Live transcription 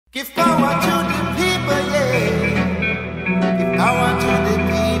Give power to the people, yeah. Give power to the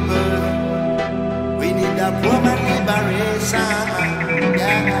people. We need a woman liberation,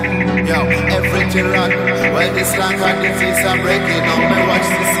 yeah. Yo, everything rotten. Well, this land and disease are breaking up. I watch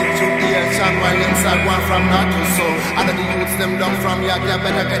the situation while inside one from north to south. And the youths them down from here, you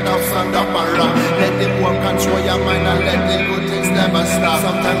better get off, stand up and run. Let them work, control your mind and let the good things never stop.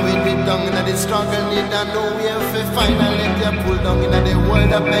 Sometimes we be down in the struggle, need a know where to find and let you pull down in the world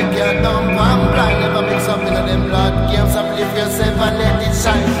that make you dumb and blind. Never mix up in them blood games, uplift yourself and let it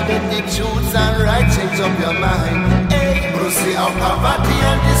shine. Let the truths and right change up your mind. Hey, Brucey, our poverty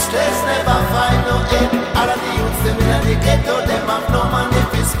and distress never find no end. All of the youths them in the ghetto, them have no money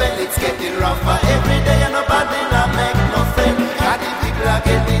to spend. It's getting rougher every day and nobody not make no friend. And the people are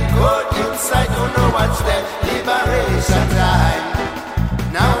getting cold inside, don't know what's there. Liberation time.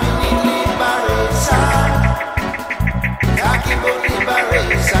 Now we need liberation. Talking about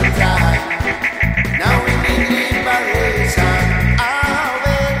liberation time. Now we need liberation.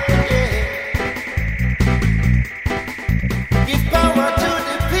 Give power to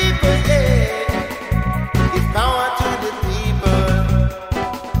the people, yeah. Give power to the people.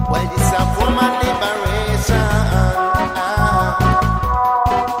 Well, this is a form of liberation.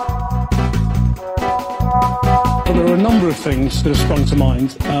 Well, there are a number of things that have sprung to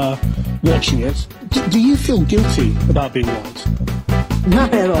mind watching it. Do you feel guilty about being white?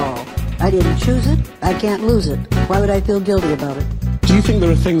 Not at all. I didn't choose it. I can't lose it. Why would I feel guilty about it? Do you think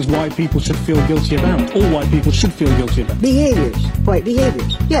there are things white people should feel guilty about? All white people should feel guilty about? Behaviors. White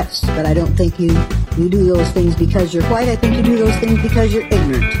behaviors. Yes, but I don't think you do those things because you're white. I think you do those things because you're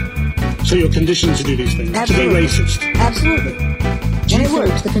ignorant. So you're conditioned to do these things? Absolutely. To be racist? Absolutely. And it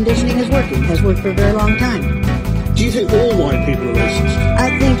works. The conditioning is working. Has worked for a very long time. Do you think all white people are racist? I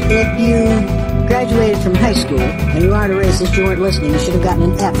think if you graduated from high school and you aren't a racist, you weren't listening, you should have gotten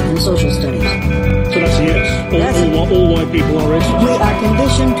an F in social studies. So that's a yes. All white people are racist? We are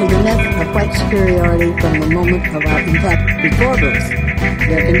conditioned to the myth of white superiority from the moment of our, in fact, before birth.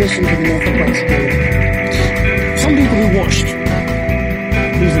 We are conditioned to the myth of white superiority. Some people who watched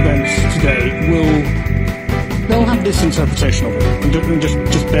these events today they'll have this interpretation of it, and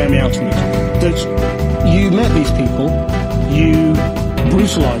just bear me out on it, that you met these people, you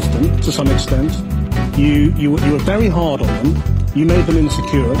brutalized them to some extent, you were very hard on them, you made them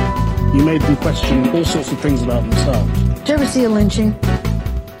insecure, you made them question all sorts of things about themselves. Did you ever see a lynching?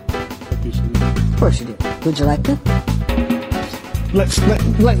 Of course you did. Would you like to? Let's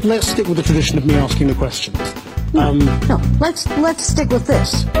stick with the tradition of me asking the questions. No, let's stick with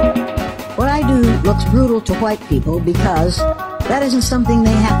this. What I do looks brutal to white people because that isn't something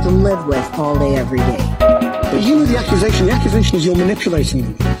they have to live with all day, every day. But you know the accusation. The accusation is you're manipulating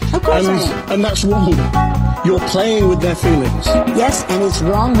them. Of course I am. And that's wrong. You're playing with their feelings. Yes, and it's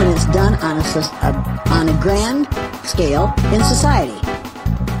wrong when it's done on a grand scale in society.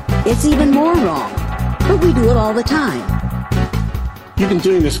 It's even more wrong. But we do it all the time. You've been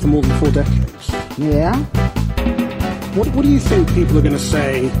doing this for more than 4 decades. Yeah? What do you think people are going to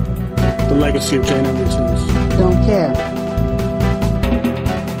say the legacy of Jane Elliott is? Don't care.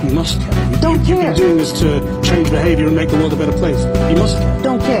 You must care. Don't care. You've been doing this to change behavior and make the world a better place. You must care.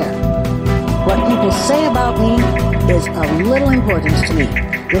 Don't care. What people say about me is of little importance to me.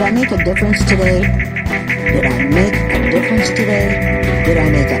 Did I make a difference today? Did I make a difference today? Did I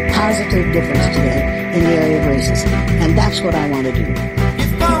make a positive difference today in the area of racism? And that's what I want to do.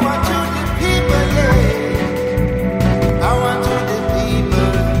 Give power to the people, yeah. Power to the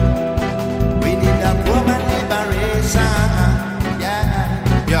people. We need a woman liberation,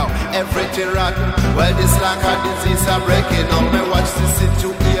 yeah. Yo, everything rotten. Well, this lack of disease are breaking up. Me watch the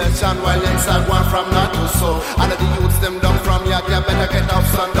situation while inside one from north to south. And the youths them down from here, you better get up,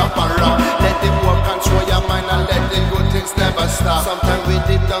 stand up and run. Let them work, control your mind and let the good things never stop. Sometimes we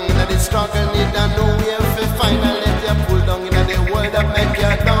deep down in the struggle, need a know where to find and let you pull down in the world that make you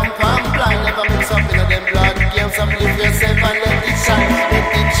dumb and blind. Never mix up in them blood games, uplift yourself and let it shine. Let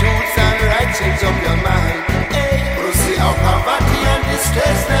the truths and right change up your mind. Hey, Brucey, our poverty and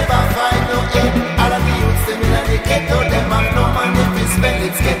distress never find no end. All of the youths them in the ghetto, them have no money to spend.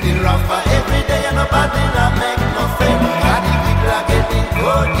 It's getting rougher every day and nobody not make no friend. And the people are getting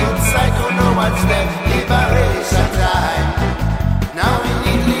cold inside, don't know what's there. Liberation time. Now we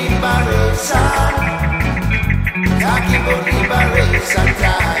need liberation. Talking about liberation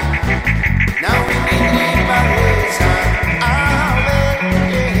time. Now we need liberation.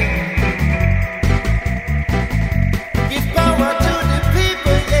 Give power to the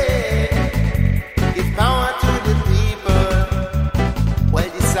people, yeah. Give power to the people. Well,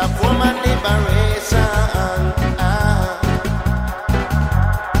 this is a woman liberation.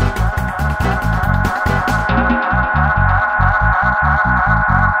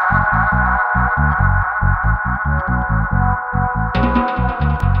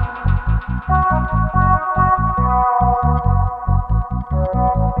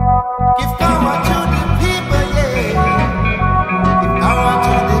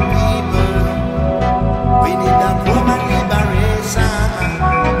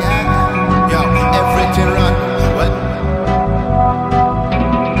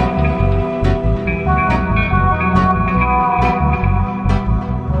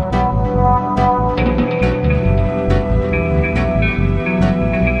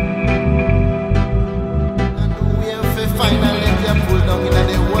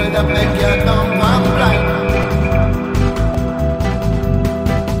 the world that make you dumb and blind.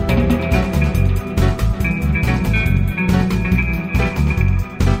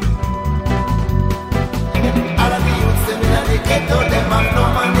 All of the youths them in the ghetto, them have no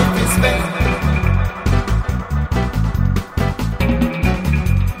money to spend.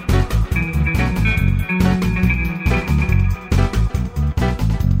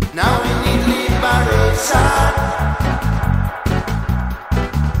 Now we need liberation.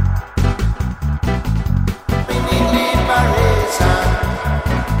 We need liberation.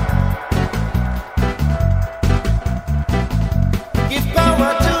 Give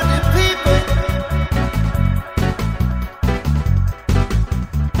power to the people.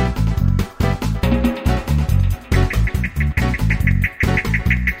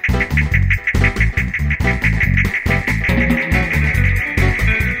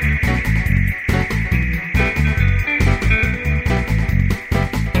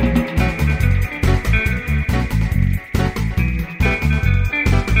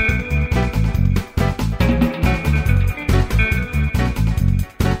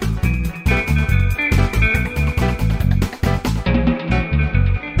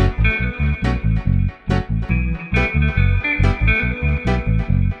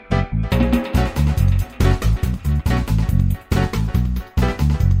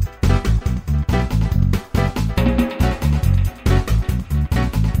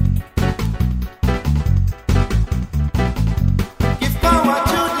 Give power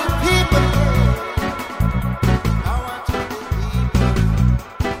to the people. Power to the people.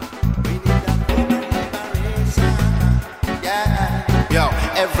 We need that woman liberation. Yeah. Yo,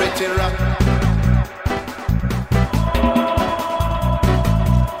 every terror.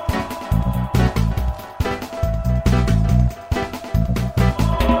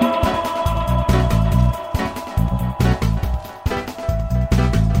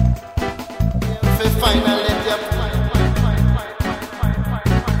 Finally,